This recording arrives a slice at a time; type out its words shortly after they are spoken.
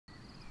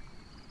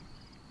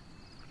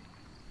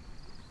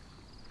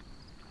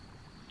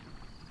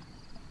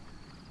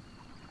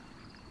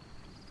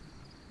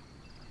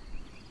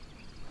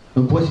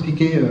Donc pour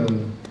expliquer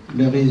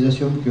les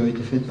réalisations qui ont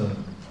été faites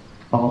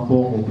par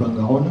rapport au plan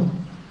Garonne,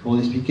 pour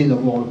expliquer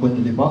d'abord le point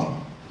de départ.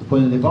 Le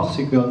point de départ,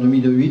 c'est qu'en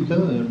 2008,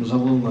 nous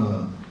avons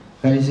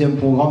réalisé un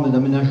programme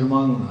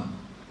d'aménagement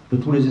de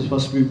tous les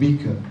espaces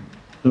publics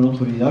de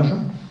notre village.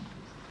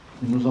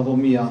 Nous avons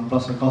mis en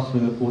place grâce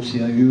au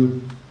CAE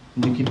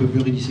une équipe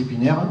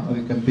pluridisciplinaire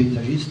avec un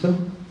paysagiste,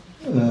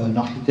 un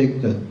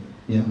architecte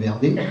et un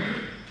VRD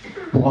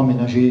pour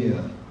aménager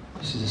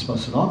ces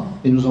espaces-là.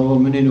 Et nous avons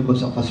mené une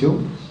concertation.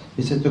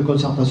 Et cette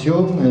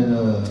concertation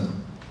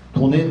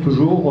tournait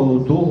toujours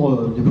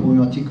autour des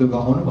problématiques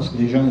Garonne, parce que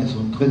les gens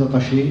sont très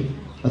attachés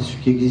à ce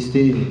qui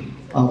existait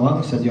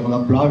avant, c'est-à-dire la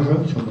plage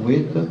sur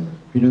Bourret,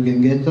 une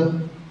guinguette,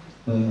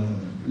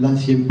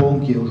 l'ancien pont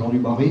qui est aujourd'hui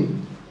barré,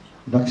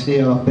 l'accès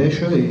à la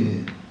pêche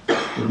et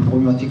une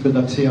problématique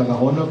d'accès à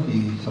Garonne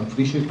qui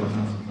s'enfriche,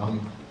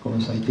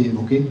 comme ça a été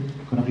évoqué,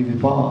 qu'on n'arrivait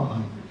pas à...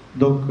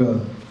 Donc,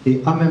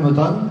 et en même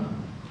temps,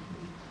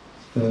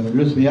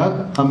 le SMEAG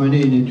a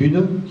mené une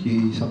étude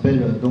qui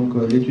s'appelle donc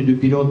l'étude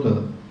pilote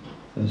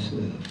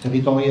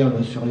territoriale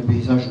sur les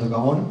paysages de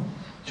Garonne,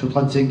 sur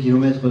 35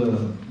 km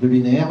de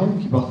linéaire,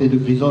 qui partait de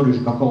Grisol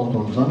jusqu'à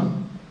Corot-Lausanne,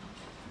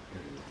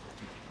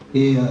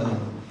 et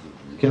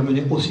qui a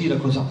mené aussi la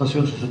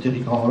concertation sur ce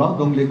territoire-là.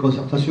 Donc les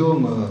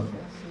concertations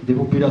des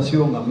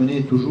populations a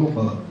mené toujours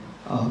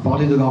à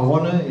parler de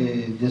Garonne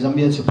et des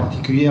ambiances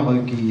particulières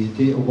qui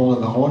étaient au bord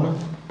de Garonne,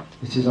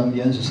 et ces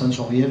ambiances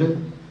sensorielles.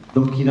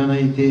 Donc il en a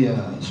été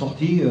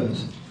sorti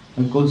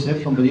un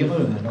concept, on peut dire,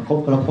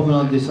 la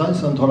promenade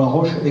d'essence entre La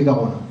Roche et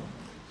Garonne.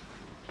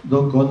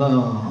 Donc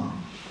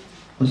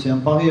on s'est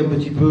emparé un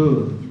petit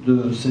peu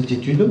de cette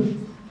étude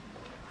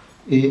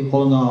et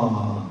on a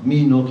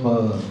mis nos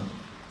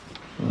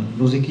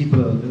équipes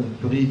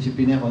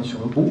pluridisciplinaires sur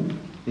le coup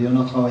et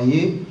on a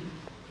travaillé,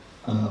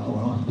 on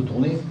a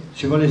retourné,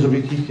 suivant les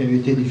objectifs qui avaient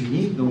été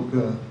définis. Donc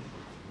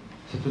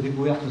cette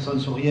découverte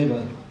sensorielle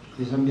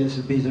des ambiances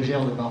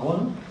paysagères de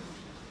Garonne,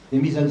 les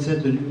mises en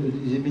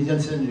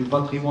scène du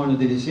patrimoine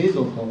délaissé,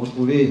 donc on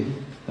retrouvait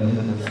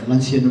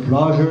l'ancienne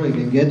plage, les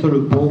guinguettes,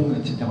 le pont,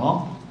 etc.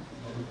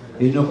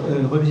 Et une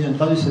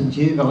revisionnement du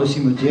sentier vers le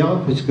cimetière,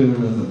 puisque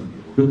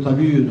le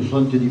talus de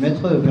 70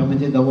 mètres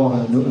permettait d'avoir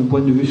un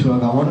point de vue sur la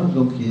Garonne,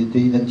 donc il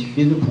était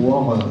identifié de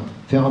pouvoir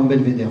faire un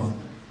belvédère.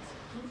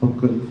 Donc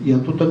il y a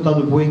tout un tas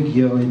de points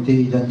qui ont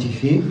été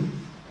identifiés,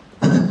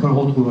 qu'on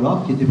retrouve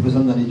là, qui étaient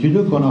présents dans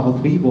l'étude, qu'on a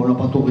repris. Bon, on n'a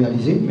pas tout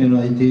réalisé, mais on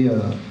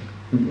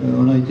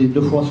a été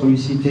 2 fois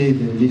sollicité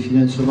les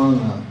financements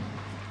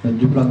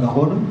du plan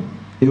Garonne.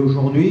 Et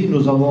aujourd'hui,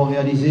 nous avons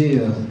réalisé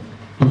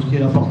tout ce qui est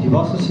la partie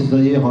basse,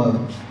 c'est-à-dire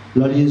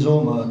la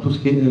liaison, tout ce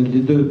qui est les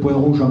 2 points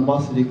rouges en bas,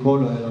 c'est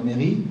l'école et la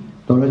mairie.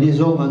 Donc la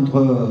liaison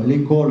entre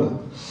l'école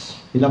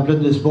et la plaine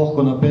des sports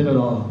qu'on appelle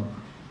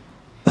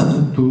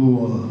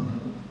tout,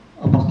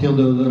 à partir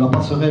de la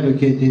passerelle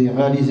qui a été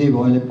réalisée.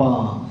 Bon,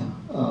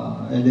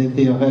 elle a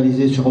été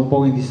réalisée sur un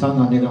pont existant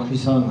en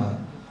élargissant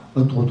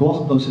un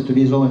trottoir, donc cette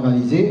liaison est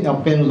réalisée. Et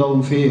après, nous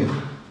avons fait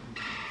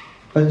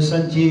un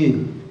sentier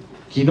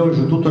qui longe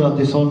toute la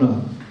Tessonne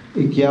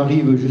et qui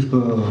arrive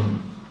jusqu'au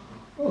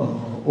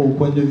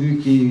point de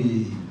vue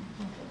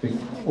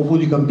au bout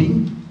du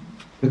camping.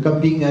 Le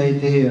camping a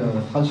été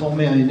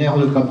transformé en une aire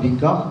de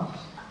camping-car.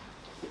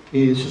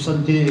 Et ce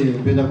sentier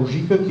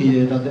pédagogique, qui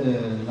est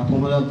la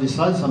promenade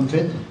d'essence, en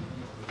fait,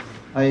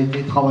 a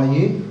été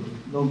travaillé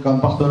donc en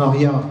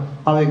partenariat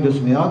avec le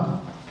SMEAG,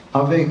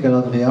 avec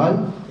l'Adréal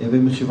et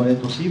avec M.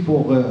 Valette aussi,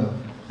 pour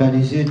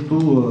réaliser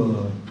tous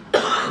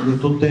les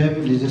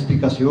totems, les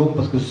explications,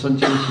 parce que ce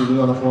sentier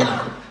c'est à la fois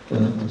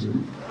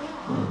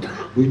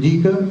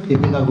ludique et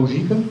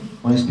pédagogique.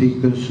 On explique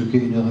ce qu'est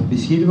une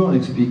piscine, on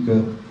explique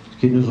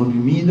ce qu'est une zone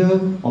humide,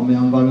 on met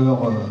en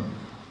valeur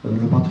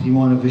le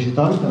patrimoine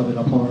végétal avec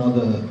la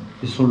promenade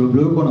des sols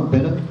bleus qu'on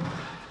appelle.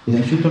 Et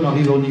ensuite on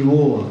arrive au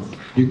niveau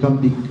du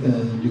camping,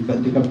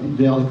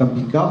 de l'aire de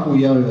camping-car, où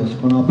il y a ce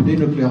qu'on a appelé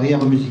une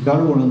clairière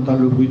musicale, où on entend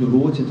le bruit de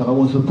l'eau, etc.,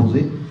 où on se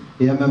posait.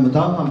 Et en même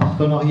temps, en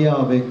partenariat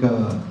avec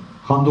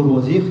Rando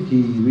Loisirs, qui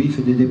lui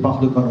fait des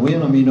départs de canoë,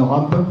 on a mis une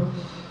rampe,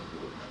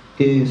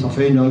 et ça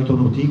fait une halte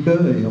nautique,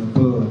 et on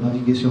peut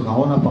naviguer sur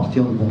Garonne à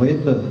partir de Bourret,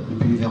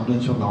 depuis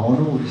Verdun-sur-Garonne,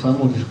 ou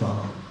descendre jusqu'à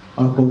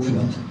la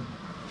Confluence.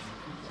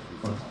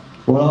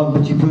 Voilà un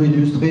petit peu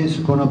illustré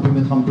ce qu'on a pu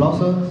mettre en place.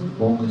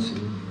 Bon,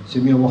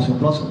 c'est mieux à voir sur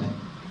place, mais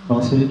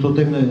voilà, c'est les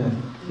totems.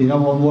 Et là,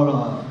 on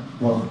voit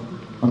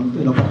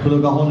la porte de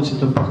Garonne,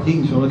 c'est un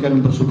parking sur lequel on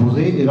peut se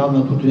poser. Et là, on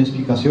a toute une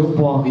explication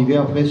pour arriver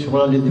après sur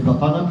l'allée des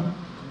Platanes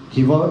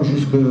qui va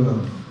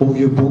jusqu'au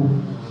vieux pont.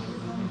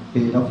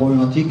 Et la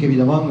problématique,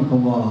 évidemment,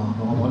 comme on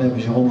va parler avec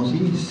Jérôme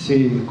aussi,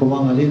 c'est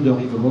comment aller de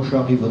rive gauche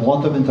à rive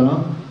droite maintenant,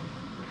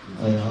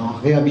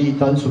 en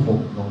réhabilitant ce pont.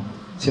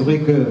 C'est vrai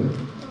que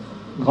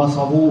grâce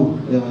à vous,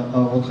 à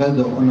votre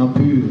aide, on a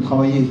pu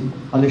travailler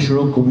à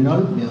l'échelon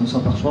communal, mais on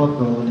s'aperçoit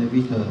qu'on est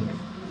vite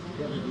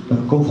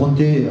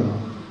confronté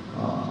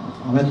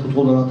à mettre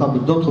autour de la table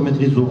d'autres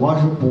maîtrises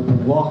d'ouvrage pour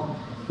pouvoir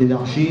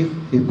élargir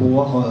et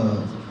pouvoir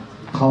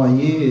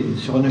travailler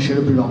sur une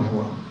échelle plus large.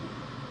 Voilà.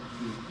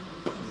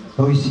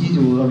 Donc ici,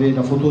 vous avez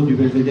la photo du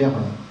belvédère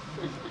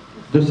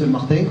de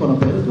Saint-Martin qu'on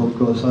appelle. Donc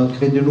ça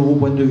crée de nouveaux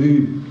points de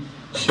vue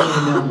sur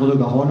les méandres de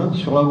Garonne.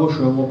 Sur la gauche,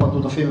 on ne voit pas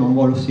tout à fait, mais on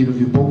voit aussi le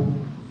vieux pont.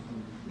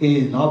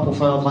 Et là, pour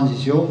faire la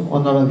transition,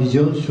 on a la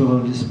vision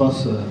sur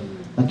l'espace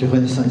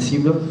naturel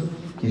sensible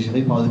qui est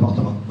géré par le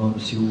département. Donc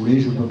si vous voulez,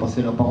 je peux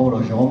passer la parole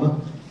à Jérôme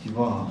qui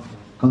va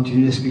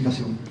continuer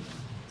l'explication.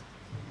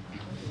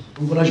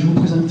 Donc voilà, je vais vous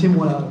présenter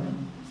moi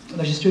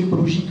la gestion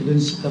écologique d'un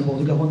site à bord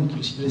de Garonne qui est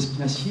le site de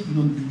l'Espinassier, du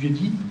nom du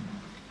lieu-dit,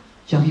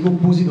 qui arrive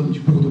opposé donc, du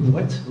bourg de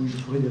Bourret. Donc je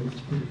ferai un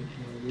petit peu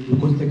le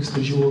contexte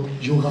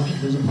géographique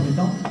dans un premier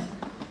temps.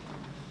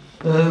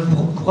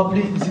 Vous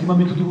rappeler les éléments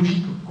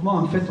méthodologiques, comment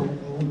en fait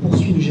on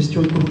poursuit une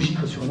gestion écologique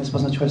sur un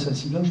espace naturel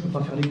sensible. Je ne peux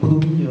pas faire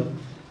l'économie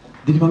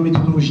d'éléments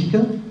méthodologiques.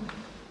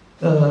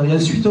 Et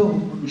ensuite,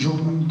 je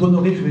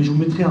vous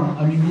mettrai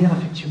en lumière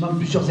effectivement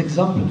plusieurs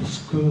exemples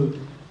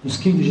de ce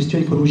qu'est une gestion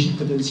écologique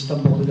d'un site à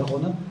bord de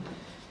Garonne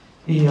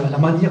et la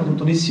manière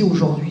dont on essaie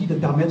aujourd'hui de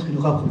permettre une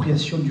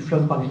réappropriation du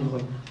fleuve par les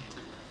riverains.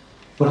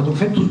 Voilà, donc en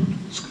fait,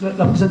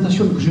 la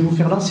présentation que je vais vous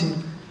faire là, c'est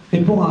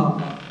répond à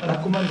la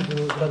commande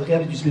de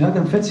l'Adréal et du SMEAG.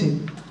 En fait, c'est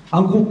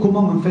en gros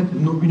comment en fait,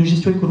 une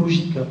gestion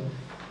écologique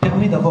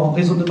permet d'avoir un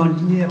raisonnement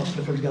linéaire sur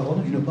le fleuve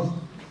Garonne, d'une part,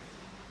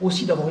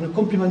 aussi d'avoir une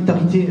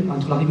complémentarité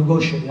entre la rive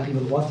gauche et la rive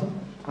droite,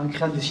 en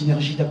créant des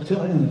synergies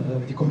d'acteurs,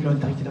 des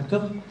complémentarités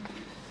d'acteurs.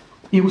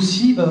 Et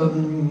aussi,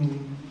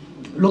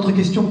 l'autre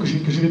question que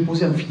je vais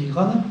poser en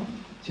filigrane,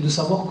 c'est de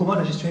savoir comment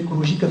la gestion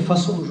écologique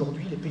façonne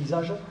aujourd'hui les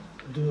paysages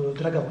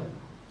de la Garonne.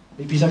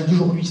 Les paysages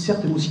d'aujourd'hui,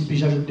 certes, mais aussi les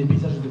paysages de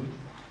demain.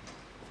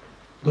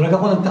 Dans la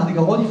Garonne, en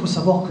Tarn-et-Garonne, il faut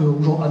savoir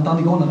qu'en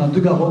Tarn-et-Garonne, on a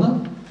deux Garonnes.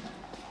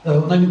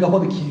 On a une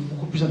Garonne qui est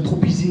beaucoup plus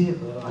anthropisée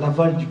à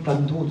l'aval du plan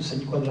d'eau de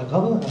Syndicat de la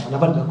Grave, à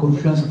l'aval de la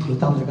confluence entre le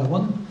Tarn et la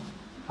Garonne,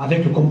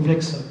 avec le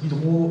complexe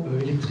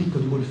hydroélectrique de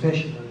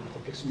Golfech, le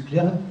complexe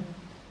nucléaire,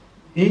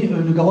 et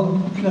une Garonne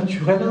beaucoup plus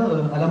naturelle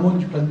à l'amont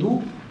du plan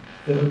d'eau.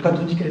 Quand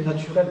on dit qu'elle est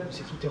naturelle,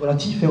 c'est tout est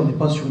relatif, on n'est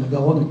pas sur une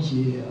Garonne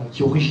qui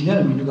est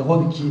originelle, mais une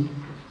Garonne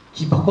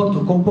qui par contre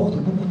comporte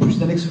beaucoup plus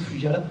d'annexes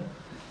fluviales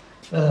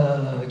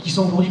qui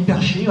sont aujourd'hui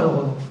perchées.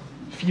 Alors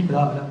Philippe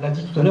l'a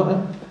dit tout à l'heure,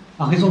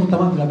 en raison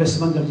notamment de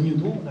l'abaissement de la ligne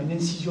d'eau, on a une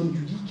incision du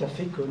lit qui a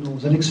fait que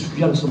nos annexes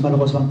fluviales sont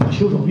malheureusement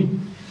perchées aujourd'hui.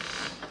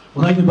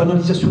 On a une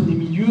banalisation des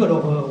milieux,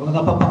 alors on n'en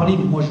a pas parlé,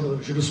 mais moi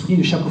je le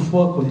souligne chaque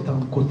fois qu'on est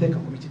en COTEC, en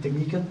comité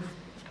technique,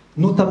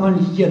 notamment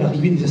lié à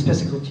l'arrivée des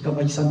espèces exotiques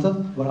envahissantes.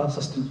 Voilà,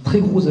 ça c'est un très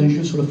gros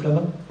enjeu sur le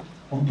fleuve.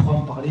 On pourra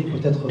en parler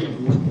peut-être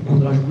au cours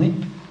de la journée.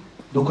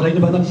 Donc on a une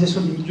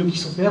banalisation des milieux qui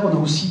s'opère, on a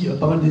aussi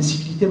pas mal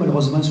d'incivilité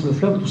malheureusement sur le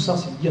fleuve. Tout ça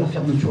c'est lié à la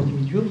fermeture des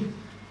milieux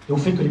et au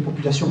fait que les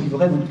populations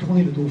riveraines ont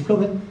tourné le dos au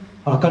fleuve.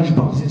 Alors quand je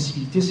parle des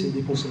incivilités, c'est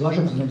des dépôts sauvages,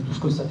 vous en avez tous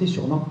constaté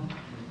sûrement.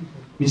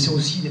 Mais c'est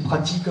aussi des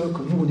pratiques que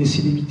nous on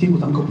essaie d'éviter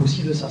autant que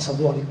possible, à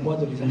savoir les quads,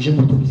 les engins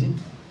motorisés.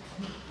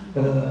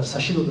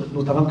 Sachez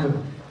notamment que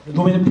le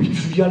domaine public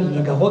fluvial de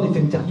la Garonne est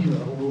interdit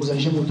aux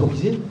engins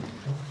motorisés.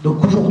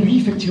 Donc aujourd'hui,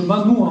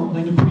 effectivement, nous, on a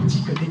une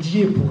politique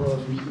dédiée pour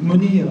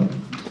mener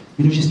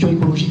une gestion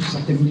écologique sur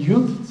certains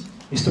milieux.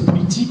 Et cette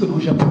politique, dont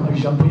j'ai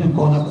employé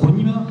encore un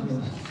acronyme,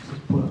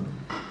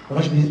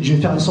 voilà, je vais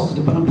faire en sorte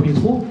de ne pas l'employer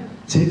trop,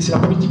 c'est la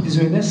politique des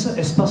ENS,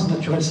 espaces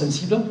naturels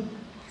sensibles.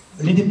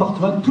 Les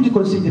départements, tous les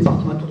conseils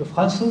départementaux de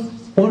France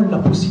ont la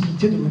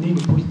possibilité de mener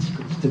une politique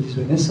dite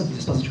des ENS, des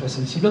espaces naturels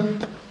sensibles,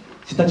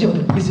 c'est-à-dire de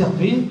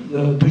préserver,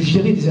 de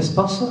gérer des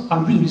espaces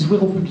en vue de les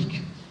ouvrir au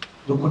public.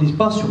 Donc on n'est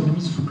pas sur une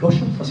mise sous cloche,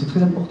 ça c'est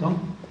très important.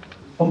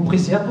 On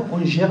préserve,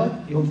 on gère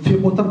et on fait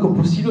autant que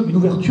possible une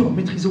ouverture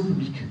maîtrisée au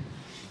public.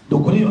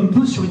 Donc on est un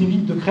peu sur une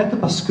ligne de crête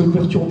parce que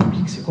l'ouverture au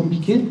public c'est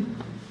compliqué.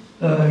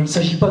 Il ne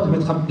s'agit pas de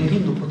mettre en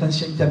péril nos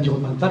potentialités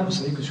environnementales. Vous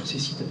savez que sur ces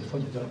sites, des fois,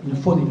 il y a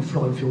une faune et une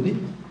flore inféodées.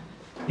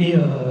 Et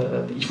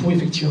il faut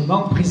effectivement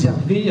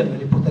préserver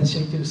les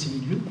potentialités de ces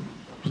milieux,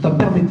 tout en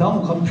permettant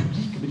au grand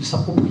public de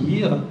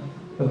s'approprier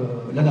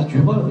la nature,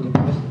 de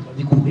permettre de la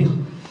découvrir,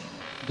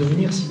 de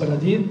venir s'y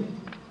balader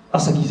à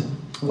sa guise.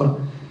 Voilà.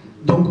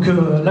 Donc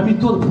la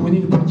méthode pour mener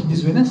une politique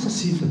des ENS,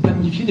 c'est de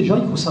planifier déjà,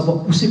 il faut savoir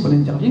où c'est qu'on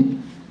intervient.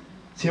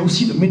 C'est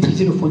aussi de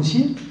maîtriser le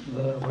foncier.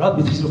 Voilà,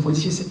 maîtriser le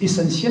foncier, c'est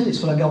essentiel. Et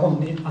sur la Garonne,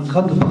 on est en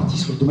grande partie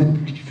sur le domaine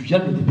public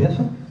fluvial, le DPF.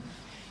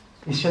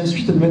 Et c'est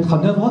ensuite de mettre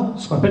en œuvre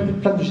ce qu'on appelle le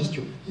plan de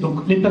gestion.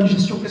 Donc les plans de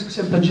gestion, qu'est-ce que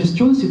c'est un plan de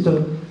gestion? C'est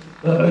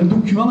un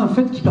document en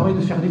fait qui permet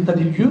de faire l'état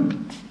des lieux,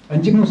 un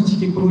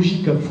diagnostic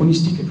écologique,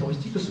 faunistique et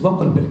floristique, souvent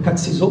qu'on appelle 4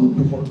 saisons,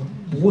 pour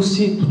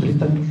brosser toute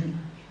l'étendue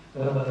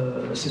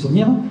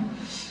saisonnière.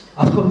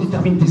 Après, on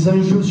détermine des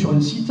enjeux sur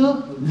un site,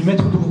 le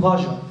maître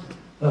d'ouvrage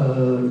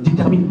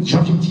détermine des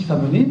objectifs à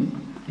mener,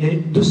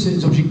 et de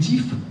ces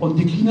objectifs, on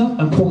décline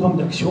un programme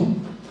d'action,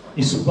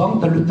 et souvent,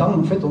 dans le temps,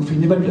 en fait, on fait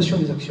une évaluation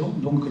des actions,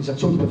 donc des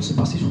actions qui peuvent se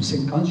passer sur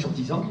 5 ans, sur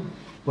 10 ans.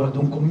 Voilà,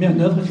 donc on met en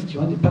œuvre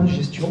effectivement des plans de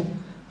gestion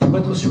pour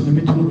être sur une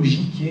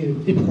méthodologie qui est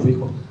éprouvée,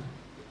 quoi.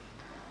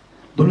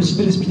 Dans le site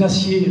de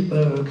l'Espinassier,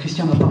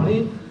 Christian en a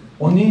parlé,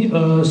 on est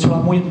sur la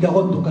moyenne de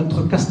Garonne, donc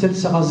entre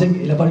Castel-Sarrazin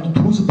et la Vallée de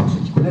Toulouse, pour ceux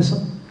qui connaissent.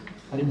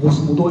 Allez,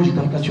 grosso modo, je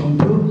caricature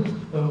un peu.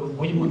 Vous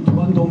voyez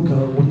Montauban, donc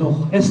au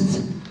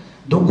nord-est.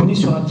 Donc on est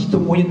sur la dite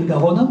moyenne de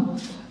Garonne.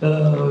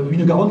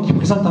 une Garonne qui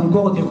présente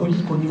encore des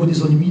reliques au niveau des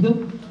zones humides.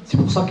 C'est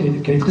pour ça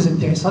qu'elle est très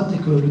intéressante et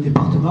que le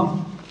département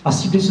a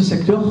ciblé ce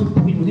secteur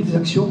pour y mener des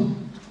actions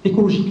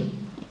écologiques.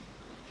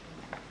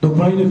 Donc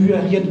voilà une vue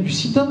aérienne du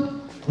site.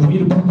 Vous voyez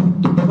le pont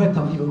de Bourret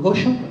en rive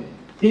gauche,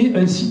 et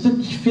un site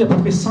qui fait à peu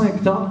près 100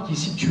 hectares, qui est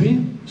situé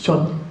sur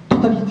la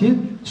totalité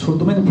sur le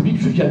domaine public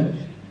fluvial.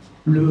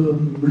 Le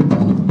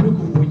porte bleu que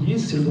vous voyez,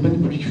 c'est le domaine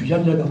public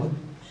fluvial de la Garonne.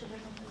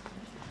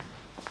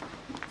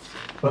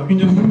 Voilà, une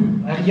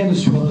vue aérienne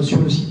sur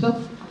le site.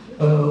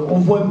 On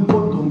voit un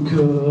pont, donc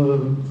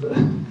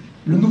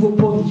le nouveau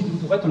pont dit de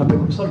Bourret, on l'appelle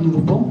comme ça, le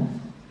nouveau pont,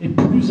 et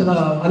plus en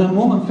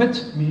amont en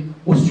fait, mais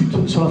au sud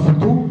sur la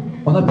photo,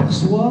 on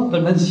aperçoit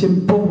l'ancien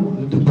pont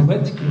de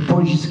Bourret, le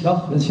pont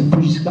Giscard, l'ancien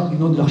pont Giscard, du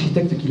nom de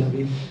l'architecte qui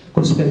l'avait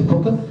construit à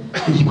l'époque,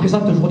 et qui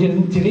présente aujourd'hui un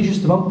intérêt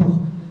justement pour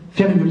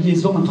faire une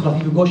liaison entre la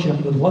rive gauche et la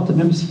rive droite,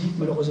 même si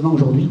malheureusement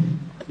aujourd'hui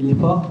il n'est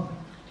pas,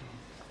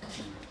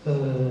 il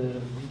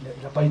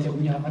n'a pas été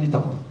remis en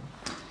état.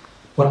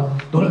 Voilà.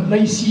 Donc là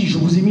ici, je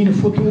vous ai mis une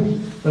photo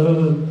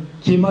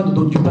qui émane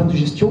donc, du plan de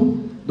gestion.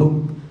 Donc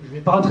je ne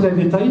vais pas rentrer dans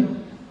les détails.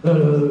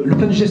 Le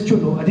plan de gestion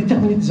a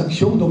déterminé des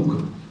actions. Donc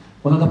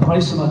on en a parlé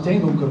ce matin.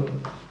 Donc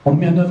on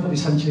met en œuvre des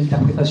sentiers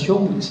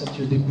d'interprétation, des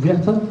sentiers de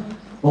découverte.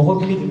 On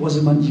recrée des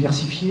boisements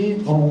diversifiés.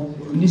 On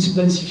essaie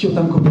d'intensifier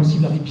autant que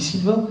possible la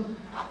ripisylve.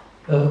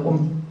 On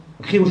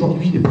crée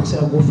aujourd'hui des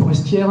parcelles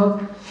agroforestières.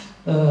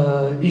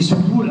 Et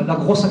surtout, la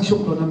grosse action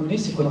que l'on a menée,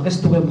 c'est qu'on a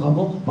restauré un bras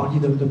mort. Vous parliez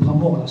d'un bras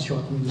mort là, sur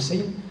la commune de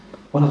Seille.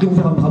 On a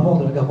réouvert un bras mort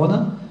de la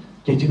Garonne,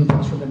 qui a été une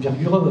opération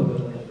d'envergure,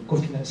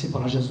 cofinancée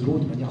par l'agence de l'eau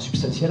de manière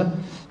substantielle.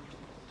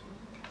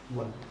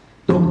 Voilà.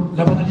 Donc,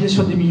 la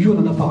banalisation des milieux,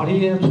 on en a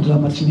parlé toute la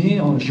matinée,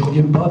 j'y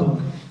reviens pas. Donc,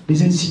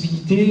 les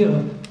incivilités,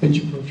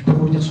 tu peux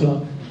revenir sur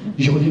là,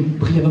 j'y reviens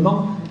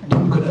brièvement.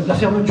 Donc, la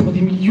fermeture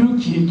des milieux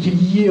qui est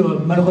liée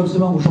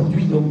malheureusement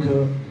aujourd'hui, donc.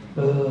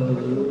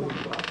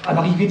 À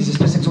l'arrivée des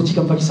espèces exotiques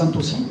envahissantes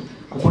aussi.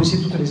 Vous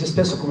connaissez toutes les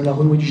espèces comme la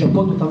renouée du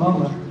Japon notamment.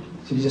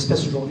 C'est des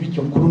espèces aujourd'hui qui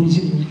ont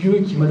colonisé les milieux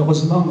et qui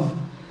malheureusement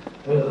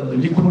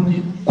les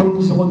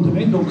coloniseront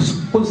demain. Donc ce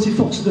qu'on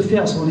s'efforce de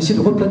faire, c'est qu'on essaie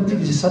de replanter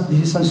des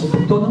essences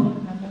autochtones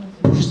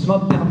pour justement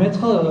permettre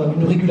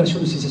une régulation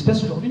de ces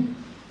espèces aujourd'hui.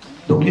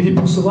 Donc les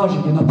dépôts sauvages,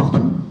 il y en a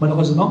partout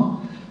malheureusement.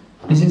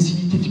 Les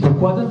incivilités type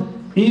quad.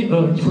 Et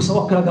il faut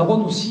savoir que la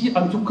Garonne aussi,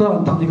 en tout cas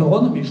en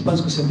Tarn-et-Garonne, mais je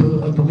pense que c'est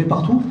un peu vrai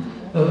partout,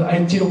 a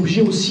été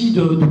l'objet aussi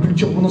de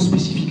cultures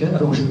monospécifiques. Hein.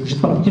 Alors je ne jette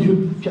pas la pierre du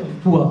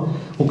tout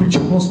aux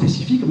cultures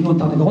monospécifiques, mais nous en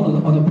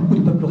Tarn-et-Garonne, on a beaucoup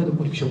de peupleraies de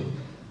production.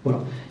 Voilà.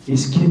 Et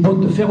ce qu'il est bon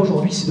de faire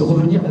aujourd'hui, c'est de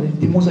revenir avec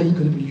des mosaïques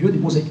de milieu, des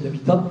mosaïques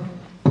d'habitat,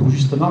 pour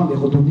justement les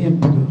redonner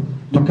un peu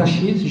de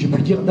cachet, si je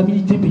puis dire,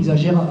 d'habilité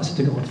paysagère à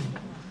cette Garonne.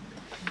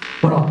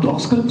 Voilà.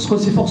 Donc ce qu'on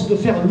s'efforce de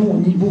faire, nous,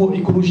 au niveau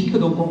écologique,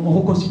 donc on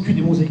reconstitue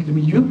des mosaïques de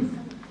milieu,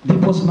 des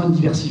boisements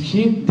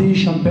diversifiés, des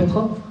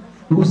champêtres,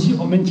 mais aussi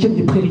on maintient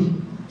des prairies.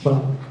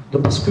 Voilà.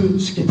 Donc, parce que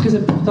ce qui est très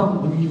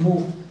important au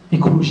niveau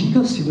écologique,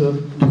 c'est de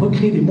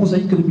recréer des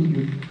mosaïques de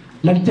milieu.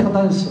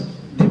 L'alternance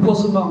des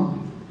boisements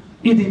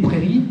et des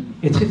prairies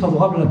est très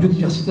favorable à la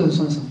biodiversité dans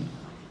son ensemble.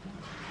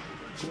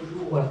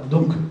 Voilà.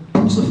 Donc,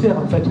 pour ce faire,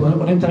 en fait,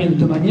 on intervient de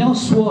deux manières.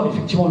 Soit,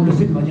 effectivement, on le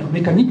fait de manière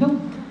mécanique,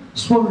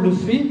 soit on le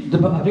fait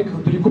avec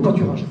de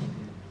l'éco-pâturage.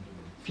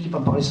 Philippe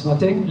en parlait ce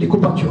matin.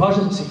 L'éco-pâturage,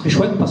 c'est très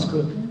chouette parce que,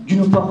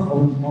 d'une part,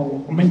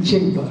 on maintient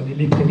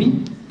les prairies,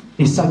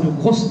 et ça a une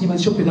grosse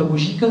dimension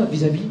pédagogique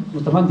vis-à-vis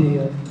notamment des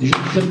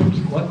jeunes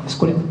publics, ouais, des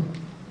scolaires.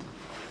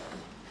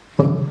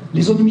 Voilà.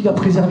 Les zones humides à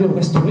préserver ou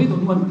restaurer. Donc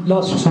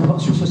là, sur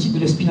ce site de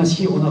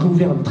l'Espinassier, on a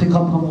réouvert un très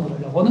grand bras mort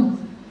de la Garonne.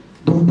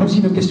 Donc vous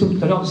posiez une question tout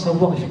à l'heure de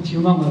savoir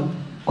effectivement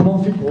comment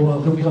on fait pour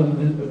réouvrir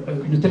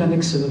une telle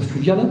annexe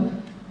fluviale.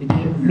 Et bien,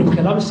 le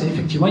préalable, c'est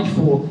effectivement, il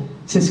faut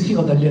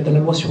s'inscrire dans la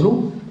loi sur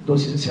l'eau. Donc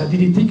c'est la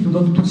DDT qui nous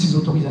donne toutes ces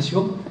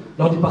autorisations.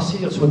 Là, on est passé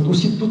sur un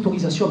dossier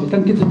d'autorisation avec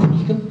enquête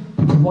publique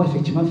pour pouvoir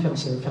effectivement faire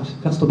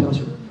cette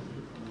opération.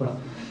 Voilà.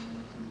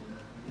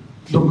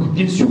 Donc,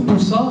 bien sûr, tout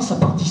ça, ça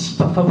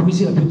participe à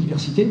favoriser la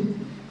biodiversité,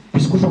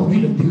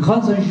 puisqu'aujourd'hui, l'un des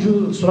grands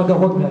enjeux sur la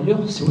Garonne, mais ailleurs,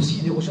 c'est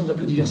aussi l'érosion de la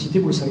biodiversité,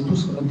 vous le savez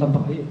tous, on entend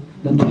parler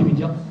dans tous les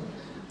médias.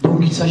 Donc,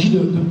 il s'agit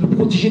de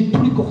protéger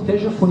tous les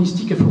cortèges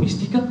faunistiques et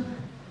floristiques,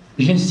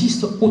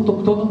 j'insiste,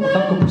 autochtones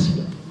autant que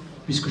possible.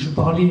 Puisque je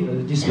parlais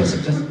d'espèces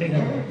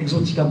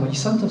exotiques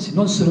envahissantes, c'est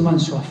non seulement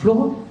sur la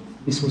flore,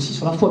 mais c'est aussi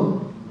sur la faune,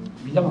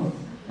 évidemment.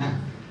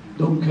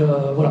 Donc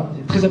voilà,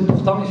 c'est très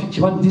important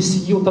effectivement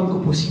d'essayer autant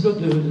que possible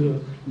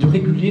de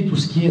réguler tout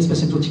ce qui est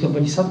espèces exotiques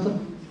envahissantes,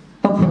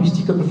 tant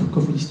floristique que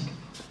faunistique.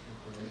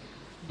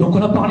 Donc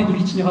on a parlé de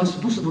l'itinérance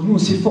douce, donc nous on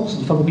s'efforce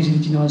de favoriser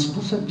l'itinérance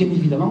douce, bien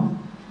évidemment.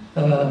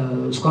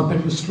 Ce qu'on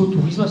appelle le slow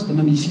tourisme, c'est un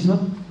anglicisme,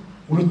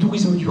 ou le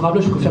tourisme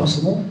durable, je préfère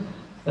ce mot.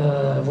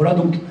 Voilà,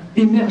 donc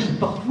émergent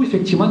partout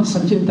effectivement des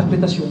sentiers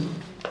d'interprétation,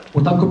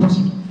 autant que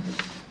possible.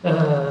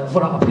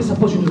 Voilà, après ça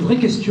pose une vraie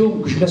question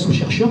que je laisse aux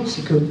chercheurs,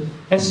 c'est que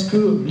est-ce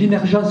que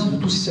l'émergence de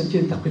tous ces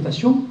sentiers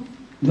d'interprétation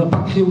ne va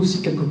pas créer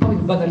aussi quelque part une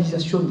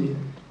banalisation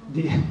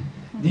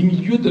des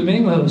milieux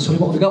demain sur les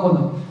bords de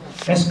Garonne?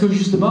 est-ce que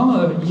justement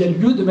il y a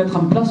lieu de mettre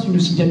en place une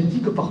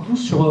signalétique partout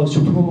sur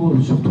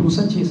tous nos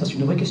sentiers? Ça, c'est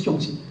une vraie question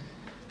aussi.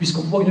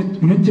 Puisqu'on voit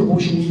une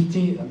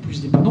hétérogénéité en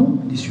plus des panneaux,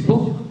 des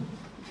supports,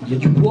 il y a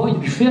du bois, il y a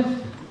du fer.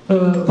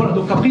 Voilà,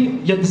 donc après,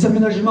 il y a des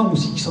aménagements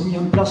aussi qui sont mis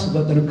en place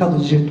dans le cadre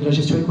de la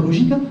gestion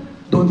écologique,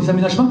 donc des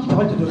aménagements qui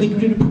permettent de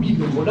réguler le public.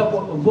 Donc là,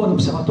 on voit un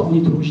observatoire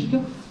ornithologique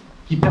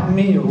qui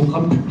permet au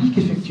grand public,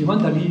 effectivement,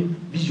 d'aller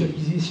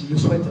visualiser, s'il le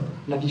souhaite,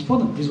 la vie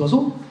faune des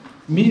oiseaux,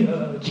 mais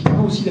qui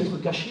permet aussi d'être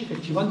caché,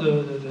 effectivement,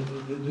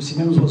 de ces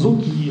mêmes oiseaux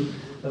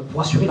pour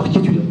assurer leur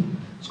quiétude.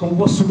 Ce qu'on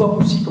voit souvent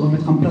aussi, qu'on va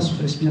mettre en place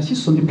sur l'espinacier,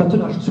 ce sont des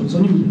platelages sur les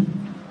zones humides.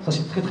 Ça,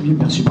 c'est très très bien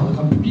perçu par le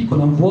grand public. On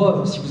en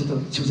voit, si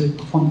vous êtes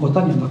parfois en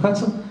Bretagne en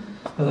vacances,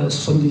 ce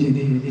sont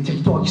des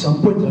territoires qui sont en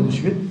pointe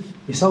là-dessus.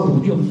 Et ça,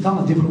 aujourd'hui, on tend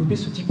à développer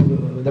ce type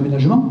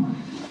d'aménagement.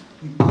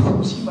 Parfois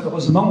aussi,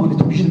 malheureusement, on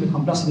est obligé de mettre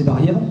en place des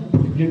barrières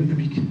pour réguler le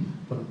public.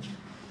 Voilà.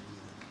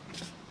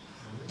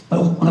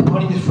 Alors, on a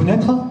parlé des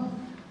fenêtres,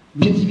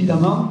 bien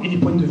évidemment, et des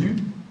points de vue.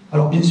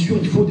 Alors, bien sûr,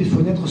 il faut des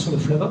fenêtres sur le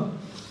fleuve.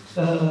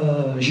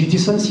 J'ai été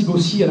sensible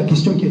aussi à la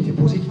question qui a été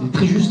posée, qui est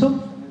très juste.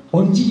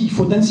 On dit qu'il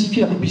faut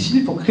densifier la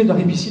ripisylve, il faut créer de la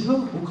ripisylve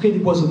ou créer des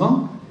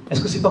boisements. Est-ce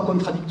que ce n'est pas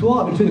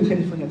contradictoire avec le fait de créer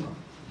des fenêtres?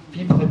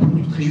 Philippe a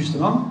répondu très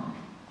justement.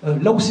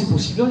 Là où c'est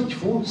possible, il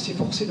faut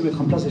s'efforcer de mettre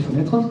en place des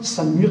fenêtres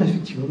sans nuire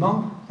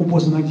effectivement au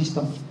boisement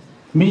existant.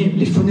 Mais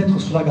les fenêtres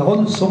sur la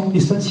Garonne sont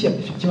essentielles.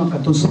 Effectivement,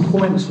 quand on se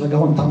promène sur la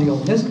Garonne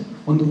Tarn-et-Garonnaise,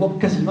 on ne voit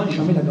quasiment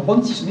jamais la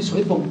Garonne si ce n'est sur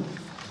les ponts.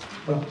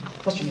 Voilà.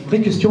 Ça, c'est une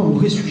vraie question, un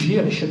vrai sujet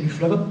à l'échelle du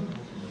fleuve.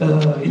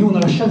 Et nous, on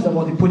a la chance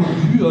d'avoir des points de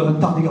vue en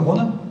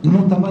Tarn-et-Garonne,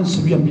 notamment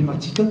celui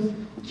emblématique,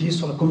 qui est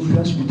sur la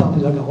confluence du Tarn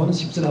et de la Garonne.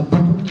 Si vous allez à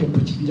Bourret, qui est un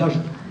petit village,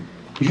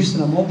 et juste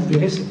en amont, vous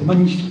verrez ce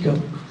magnifique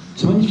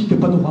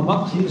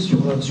panorama qui est sur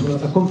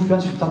la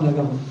confluence du Tarn et de la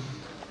Garonne.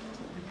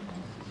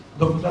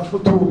 Donc la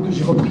photo que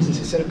j'ai reprise,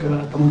 c'est celle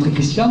qu'a montré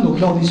Christian. Donc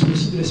là, on est sur le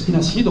site de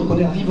l'Espinassier, donc on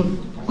est à la rive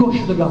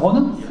gauche de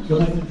Garonne, et on a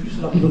une vue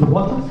sur la rive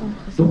droite.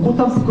 Donc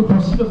autant que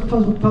possible,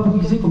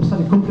 favoriser comme ça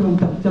les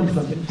complémentarités entre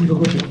la rive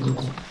gauche et la rive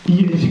droite.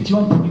 Et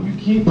effectivement, pour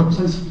éduquer, pour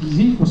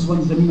sensibiliser, il faut souvent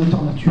des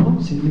animateurs nature,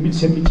 c'est un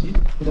métier,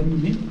 il faut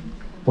l'animer.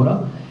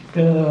 Voilà.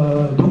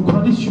 Donc on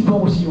a des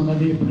supports aussi,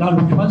 là en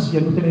l'occurrence, il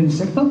y a l'hôtel à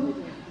insectes,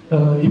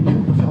 et puis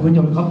pour faire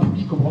venir le grand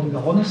public au bord de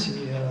Garonne,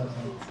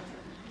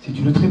 c'est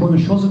une très bonne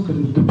chose que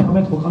de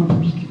permettre au grand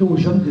public et aux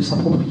jeunes de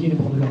s'approprier les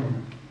bords de Garonne.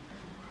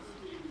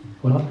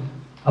 Voilà.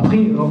 Après,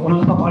 on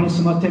n'en a pas parlé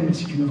ce matin, mais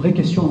c'est une vraie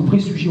question, un vrai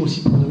sujet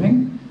aussi pour demain.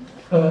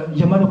 Il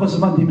y a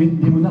malheureusement des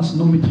menaces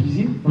non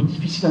maîtrisées ou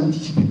difficiles à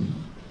anticiper.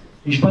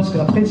 Et je pense que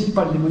la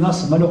principale des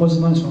menaces,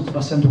 malheureusement, sur notre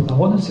bassin de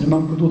Garonne, c'est le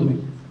manque d'eau demain.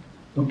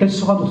 Donc, quelle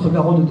sera notre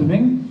Garonne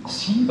demain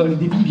si les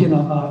débits viennent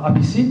à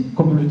baisser,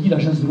 comme le dit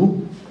l'agence de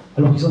l'eau,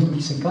 à l'horizon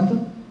 2050?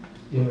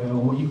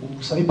 Vous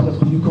savez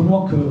peut-être mieux que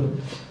moi que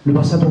le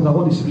bassin de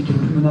Garonne est celui qui est le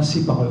plus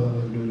menacé par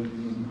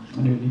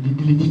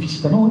les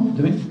déficits en eau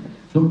demain.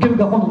 Donc quelle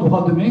Garonne on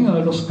aura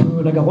demain lorsque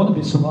la Garonne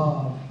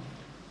sera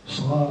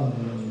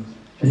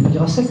j'allais pas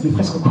dire à sec, mais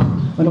presque quoi,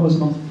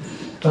 malheureusement.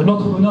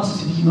 L'autre menace,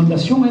 c'est les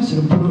inondations, c'est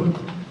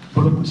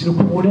le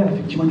corollaire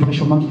effectivement du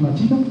réchauffement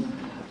climatique.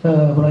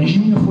 Voilà, et j'ai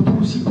mis une photo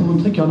aussi pour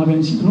montrer qu'il y en avait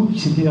un site nous, où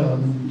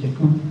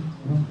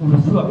le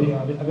feu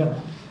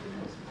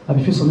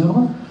avait fait son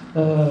œuvre.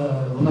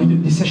 On a eu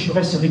des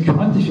sécheresses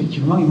récurrentes,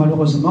 effectivement, et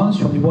malheureusement,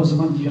 sur des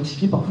boisements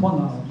diversifiés,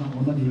 parfois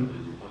on a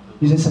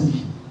des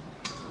incendies.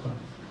 Voilà.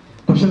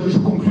 Donc je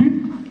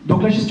conclus.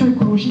 Donc la gestion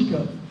écologique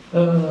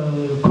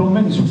que l'on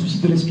mène sur ce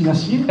site de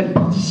l'Espinassier, elle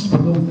participe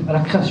donc à la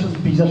création des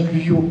paysages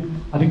fluviaux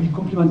avec des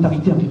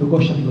complémentarités en rive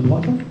gauche et en rive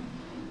droite.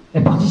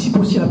 Elle participe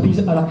aussi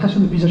à la création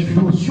de paysages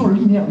fluviaux sur le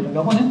linéaire de la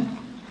Garonne,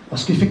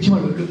 parce qu'effectivement,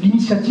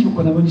 l'initiative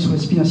qu'on a menée sur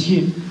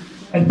l'Espinassier,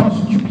 elle peut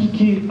se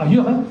dupliquer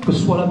ailleurs, que ce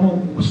soit l'amont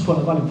ou que ce soit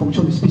l'aval, en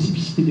fonction des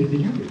spécificités des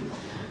lieux.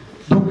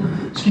 Donc,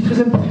 ce qui est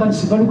très important,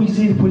 c'est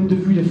valoriser les points de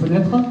vue, les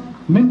fenêtres,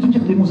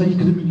 maintenir des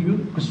mosaïques de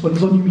milieu, que ce soit les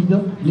zones humides,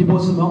 les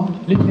boisements,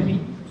 les prairies.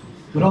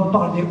 Là,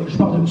 je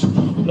parle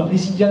surtout de la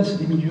résilience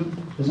des milieux,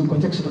 dans un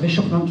contexte de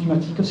réchauffement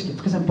climatique. Ce qui est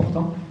très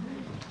important,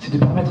 c'est de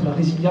permettre la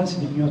résilience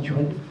des milieux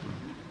naturels.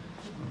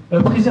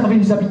 Préserver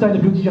les habitats et la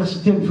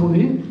biodiversité en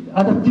forêt,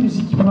 adapter les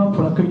équipements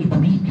pour l'accueil du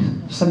public,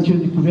 sentiers de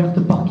découverte,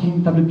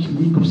 parking, table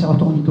pique-nique,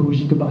 observatoire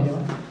ornithologique, barrière.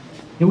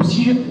 Et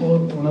aussi,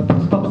 on n'a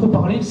peut-être pas trop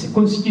parlé, c'est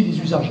concilier les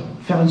usages,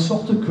 faire en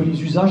sorte que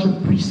les usages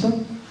puissent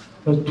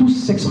tous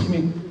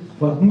s'exprimer.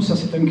 Voilà, nous, ça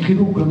c'est un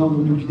credo que l'on a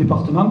au niveau du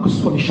département, que ce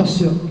soit les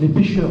chasseurs, les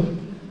pêcheurs,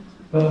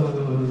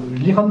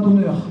 les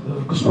randonneurs,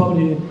 que ce soit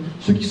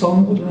ceux qui sont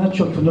amoureux de la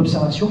nature, qui font de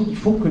l'observation, il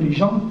faut que les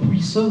gens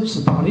puissent se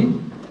parler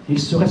et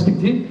se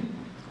respecter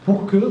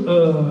pour qu'il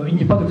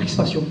n'y ait pas de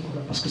crispation.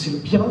 Voilà, parce que c'est le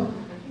pire,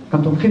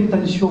 quand on crée des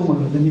tensions dans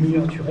les milieux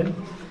naturels,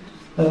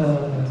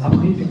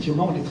 après,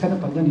 effectivement, on les traîne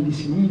pendant des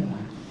décennies,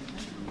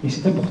 et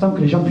c'est important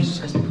que les gens puissent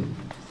se respecter.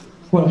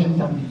 Voilà, j'ai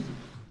terminé.